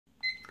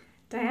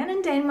Diane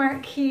in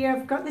Denmark here.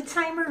 I've got the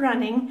timer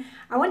running.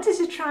 I wanted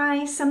to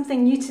try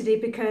something new today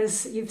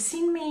because you've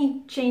seen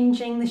me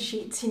changing the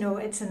sheets. You know,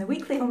 it's in the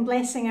weekly home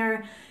blessing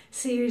hour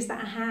series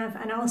that I have,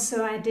 and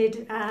also I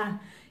did,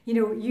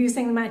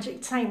 using the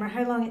magic timer,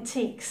 how long it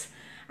takes.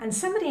 And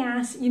somebody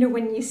asked,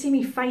 when you see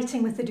me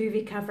fighting with the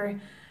duvet cover,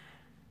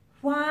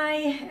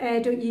 why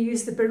don't you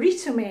use the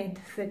burrito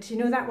method?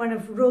 That one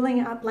of rolling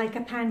it up like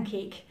a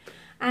pancake.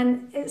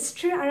 And it's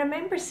true, I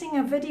remember seeing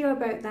a video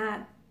about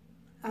that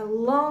a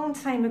long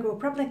time ago,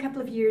 probably a couple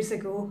of years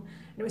ago.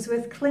 It was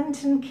with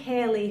Clinton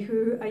Kelly,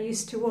 who I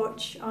used to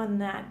watch on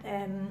that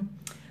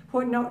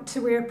What Not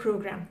to Wear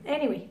program.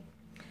 Anyway,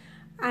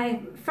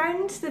 I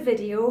found the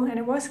video, and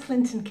it was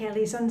Clinton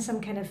Kelly's on some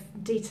kind of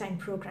daytime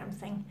program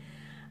thing.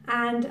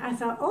 And I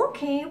thought,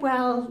 okay,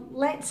 well,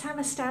 let's have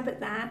a stab at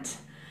that.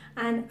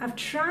 And I've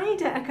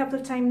tried it a couple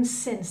of times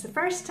since. The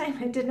first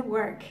time it didn't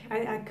work.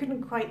 I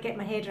couldn't quite get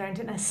my head around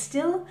it, and I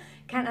still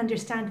can't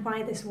understand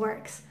why this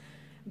works.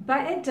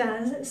 But it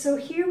does. So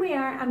here we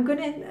are.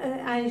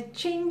 I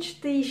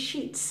changed the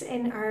sheets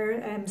in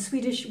our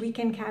Swedish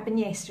weekend cabin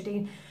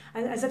yesterday.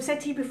 As I've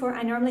said to you before,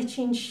 I normally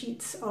change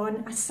sheets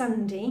on a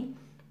Sunday,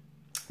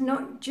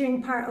 not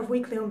during part of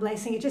weekly home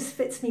blessing. It just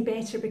fits me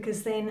better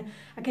because then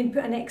I can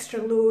put an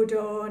extra load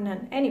on.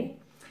 And anyway,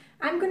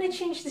 I'm going to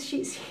change the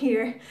sheets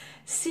here.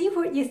 See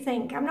what you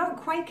think. I'm not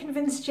quite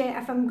convinced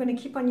yet if I'm going to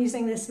keep on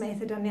using this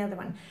method on the other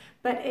one.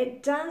 But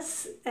it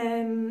does,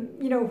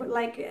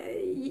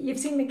 you've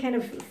seen me kind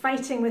of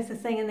fighting with the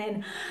thing and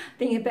then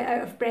being a bit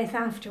out of breath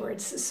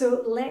afterwards.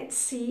 So let's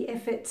see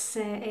if it's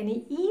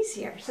any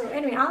easier. So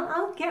anyway,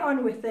 I'll get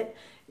on with it.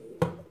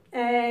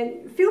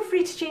 Feel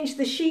free to change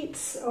the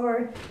sheets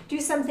or do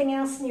something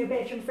else in your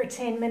bedroom for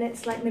 10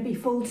 minutes, like maybe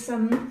fold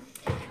some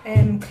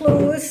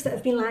clothes that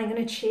have been lying on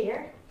a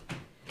chair.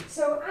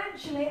 So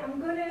actually, I'm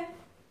going to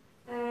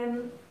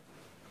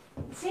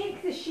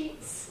take the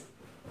sheets,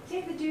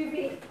 take the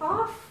duvet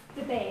off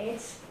the bed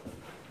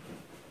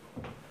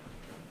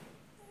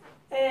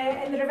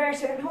in the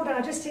reverse. And hold on,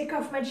 I'll just take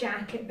off my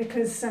jacket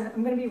because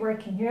I'm going to be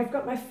working here. I've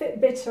got my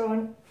Fitbit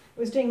on. I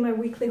was doing my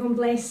weekly home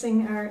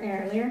blessing hour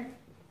earlier.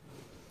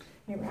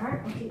 Here we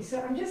are. Okay,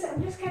 so I'm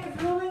just kind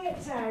of rolling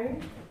it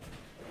down.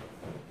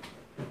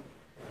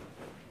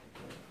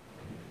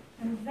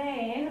 And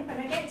then when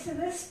I get to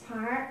this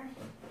part,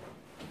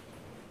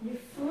 you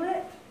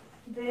flip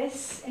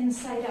this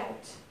inside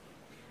out.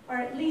 Or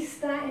at least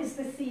that is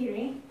the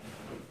theory.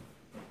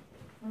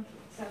 Okay,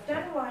 so I've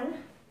done one.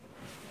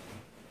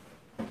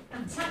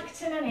 I'm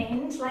tucked in an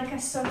end like a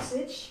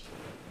sausage.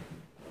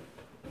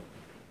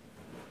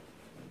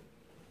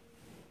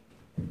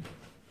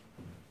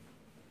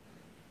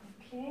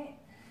 Okay.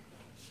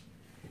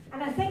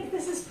 And I think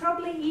this is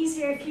probably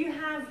easier if you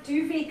have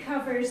duvet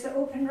covers that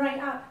open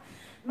right up.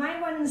 My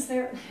ones,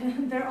 they're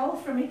all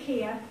from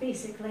IKEA,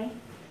 basically.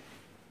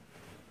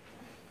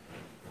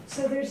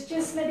 So there's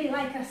just maybe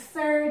like a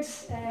third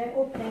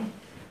opening.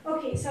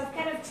 Okay, so I've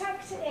kind of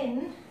tucked it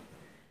in,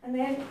 and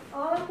then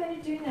all I'm going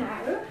to do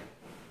now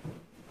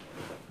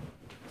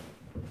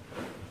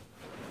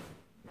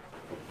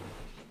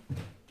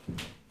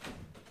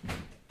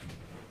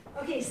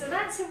so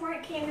that's in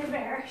working in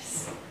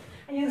reverse,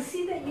 and you'll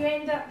see that you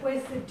end up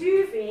with the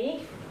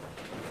duvet,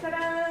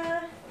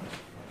 ta-da,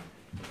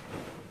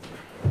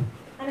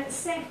 and it's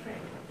separate.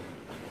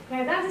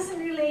 Now that doesn't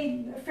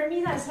really, for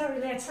me that's not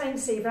really a time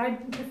saver. I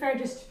prefer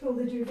just to pull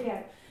the duvet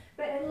out.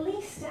 But at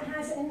least it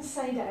has it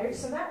inside out,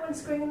 so that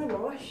one's going in the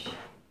wash.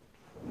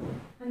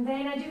 And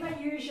then I do my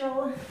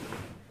usual,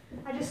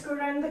 I just go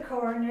around the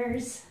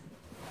corners,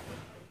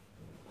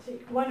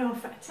 take one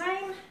off at a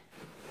time,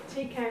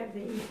 take out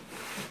the,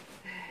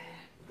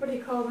 what do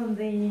you call them,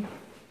 the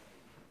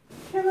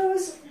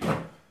pillows,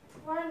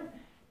 one,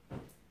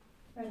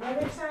 on the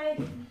other side.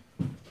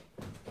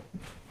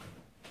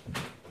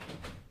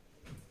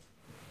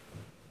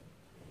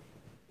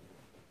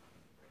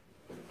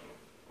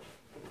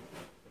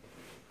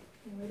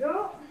 There we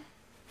go.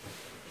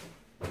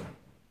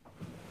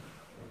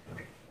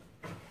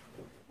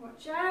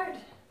 Watch out.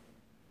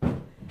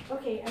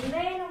 Okay, and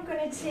then I'm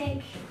going to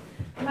take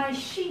my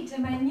sheet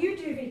and my new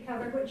duvet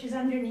cover, which is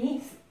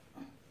underneath.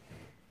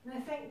 And I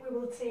think we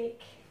will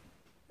take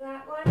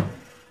that one.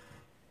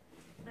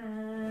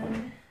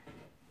 And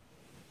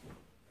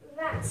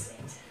that's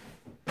it.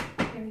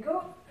 There we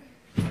go.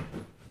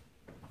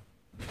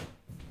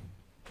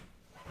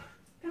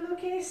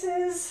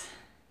 Pillowcases.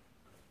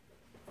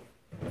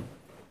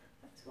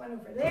 One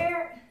over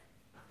there,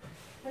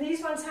 and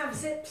these ones have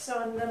zips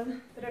on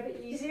them that are a bit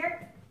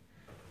easier.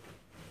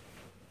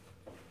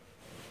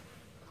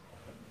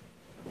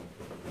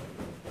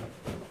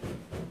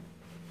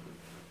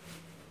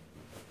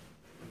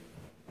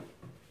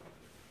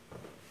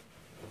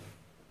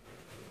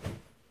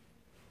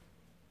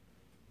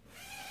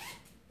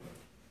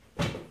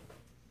 Right,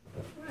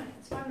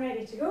 that's one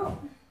ready to go.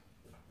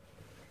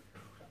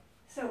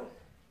 So,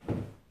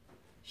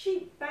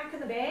 sheet back of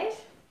the bed.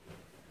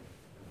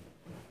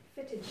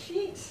 Fitted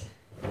sheet,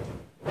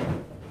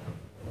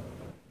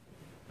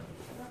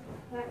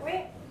 that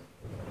way.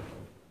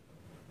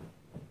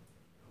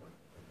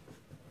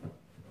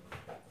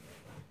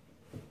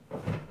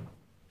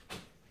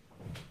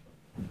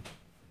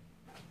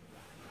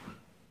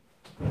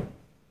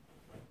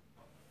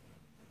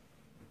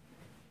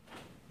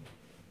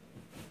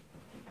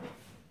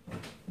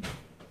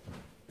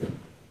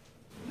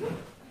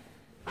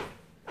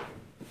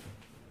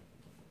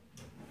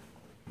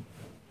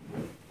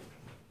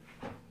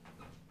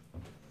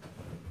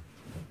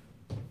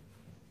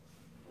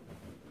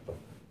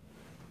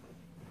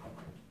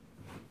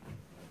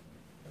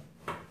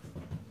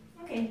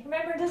 anyway,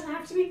 remember, it doesn't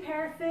have to be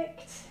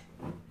perfect.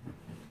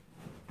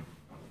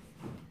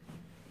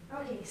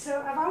 Okay,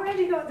 so I've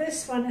already got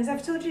this one. As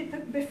I've told you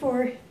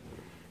before,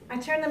 I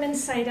turn them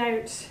inside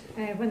out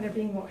when they're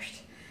being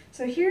washed.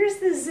 So here's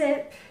the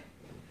zip,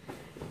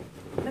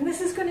 and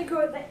this is going to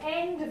go at the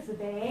end of the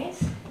bed.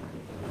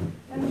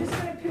 I'm just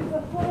going to put the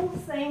whole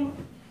thing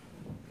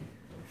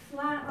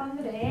flat on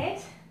the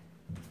bed.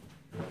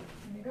 There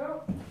we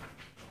go.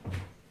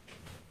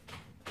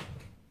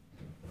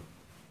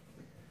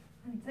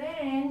 And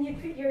then you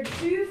put your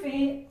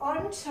duvet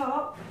on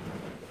top.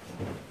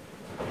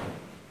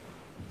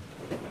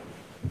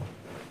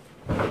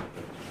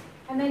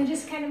 And then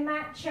just kind of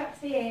match up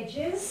the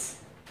edges.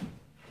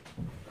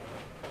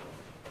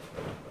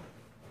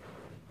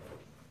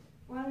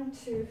 1,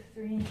 2,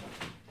 3,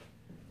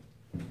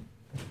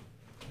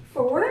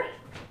 4.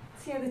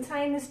 See how the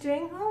time is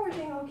doing? Oh, we're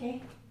doing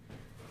okay.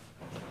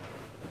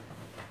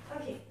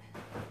 Okay.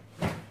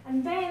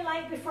 And then,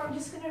 like before, I'm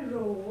just going to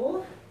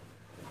roll.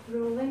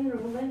 Roll in,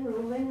 roll in,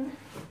 roll in.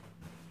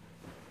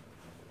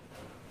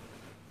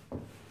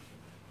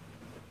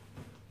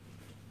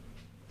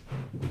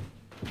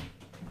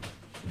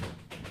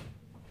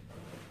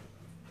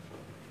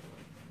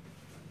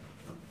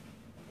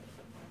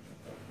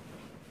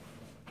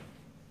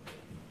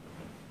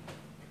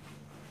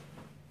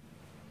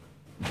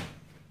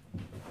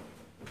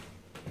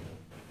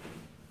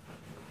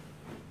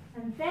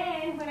 And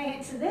then when I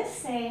get to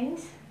this end,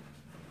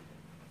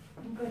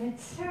 I'm going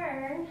to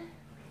turn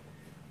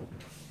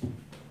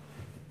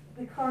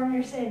the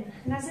corners in.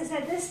 And as I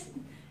said, this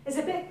is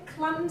a bit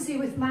clumsy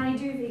with my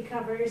duvet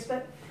covers,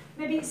 but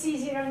maybe it's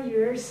easier on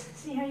yours.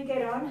 See how you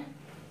get on.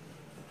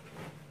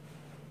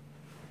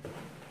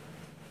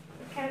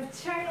 Kind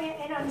of turning it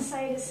in on the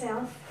side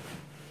itself.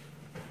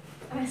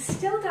 And I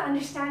still don't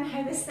understand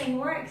how this thing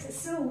works. It's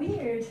so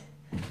weird,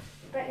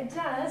 but it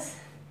does.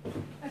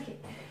 Okay.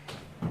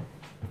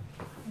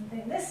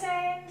 Then this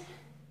end.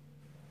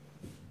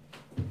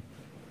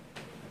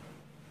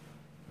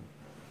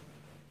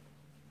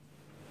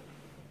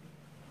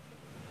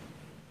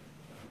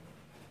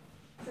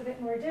 It's a bit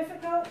more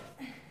difficult.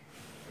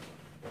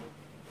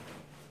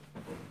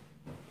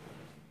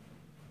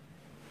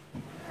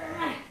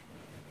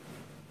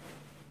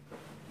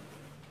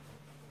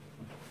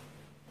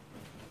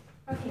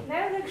 Okay,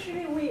 now it looks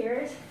really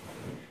weird.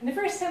 And the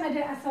first time I did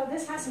it, I thought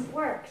this hasn't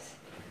worked.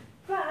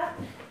 But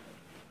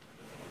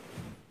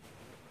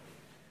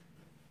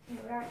here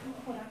we are.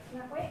 Hold on,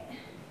 that way.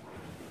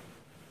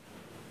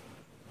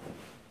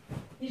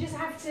 You just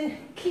have to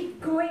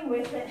keep going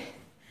with it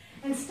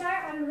and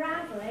start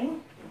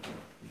unraveling.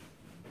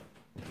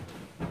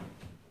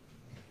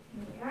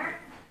 Here we are.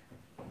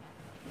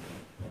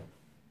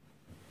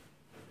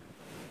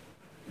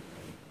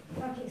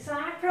 Okay, so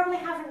I probably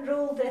haven't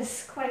rolled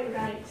this quite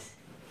right.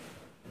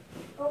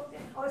 Oh,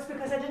 it's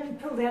because I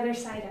didn't pull the other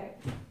side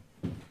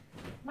out.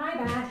 My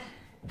bad.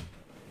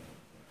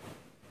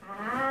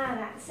 Ah,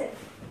 that's it.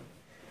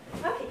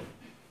 Okay,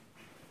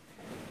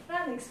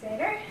 that looks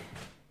better.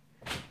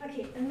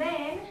 Okay, and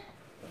then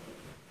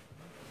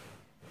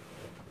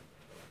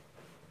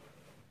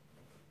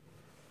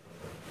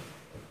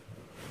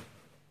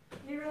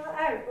you roll it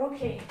out.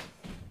 Okay,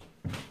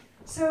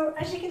 so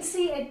as you can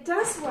see, it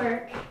does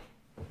work,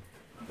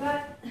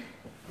 but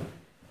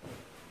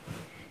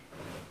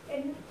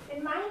in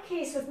my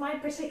case with my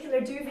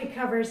particular duvet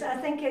covers, I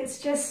think it's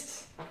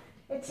just,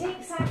 it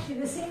takes actually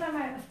the same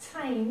amount of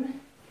time .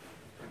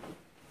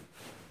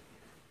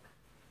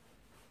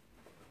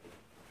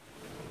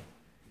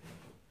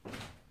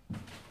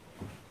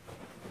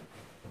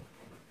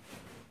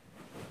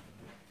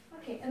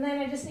 Okay, and then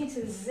I just need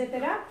to zip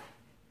it up.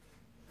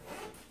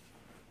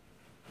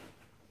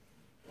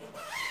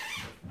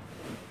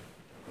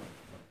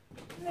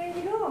 And there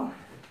you go.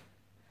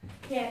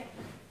 Yeah,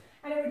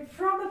 and it would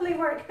probably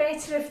work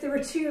better if there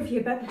were two of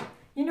you, but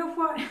you know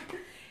what?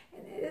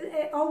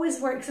 It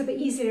always works a bit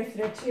easier if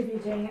there are two of you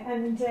doing it,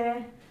 and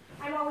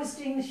I'm always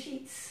doing the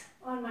sheets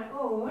on my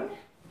own.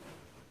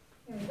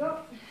 There we go.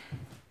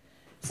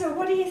 So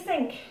what do you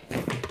think?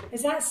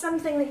 Is that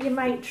something that you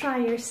might try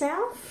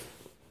yourself?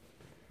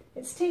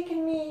 It's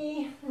taken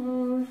me,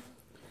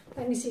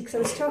 let me see, because I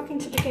was talking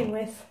to begin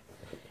with.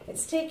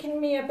 It's taken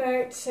me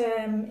about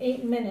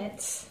 8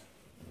 minutes.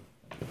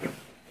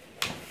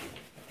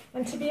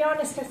 And to be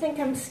honest, I think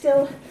I'm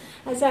still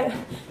as out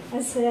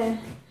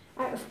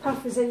of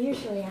puff as I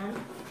usually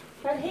am.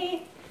 But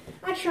hey,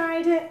 I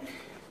tried it.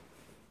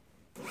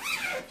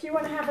 If you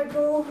want to have a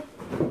go,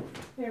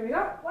 there we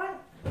go. 1.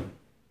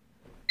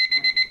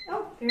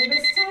 Oh, there goes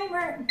the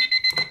timer.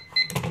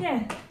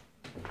 Yeah.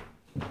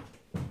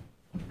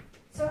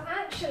 So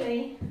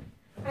actually,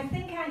 I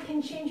think I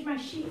can change my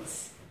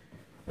sheets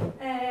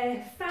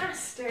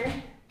faster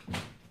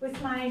with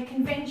my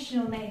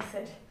conventional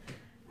method.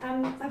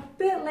 I'm a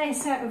bit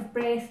less out of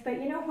breath, but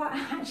you know what? I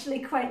actually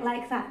quite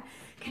like that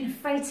kind of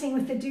fighting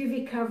with the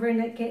duvet cover, and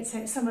it gets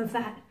out some of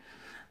that,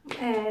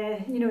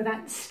 you know,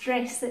 that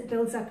stress that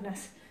builds up in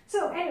us.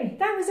 So anyway,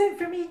 that was it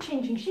for me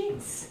changing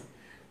sheets.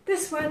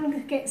 This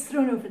one gets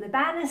thrown over the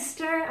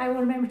banister. I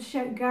will remember to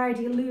shout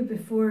Gardy Lou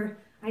before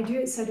I do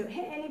it so I don't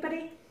hit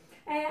anybody.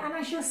 And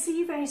I shall see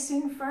you very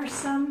soon for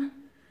some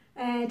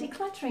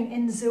decluttering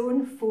in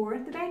zone for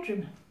the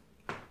bedroom.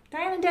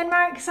 Diane in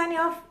Denmark, signing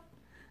off.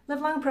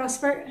 Live long,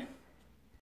 prosper.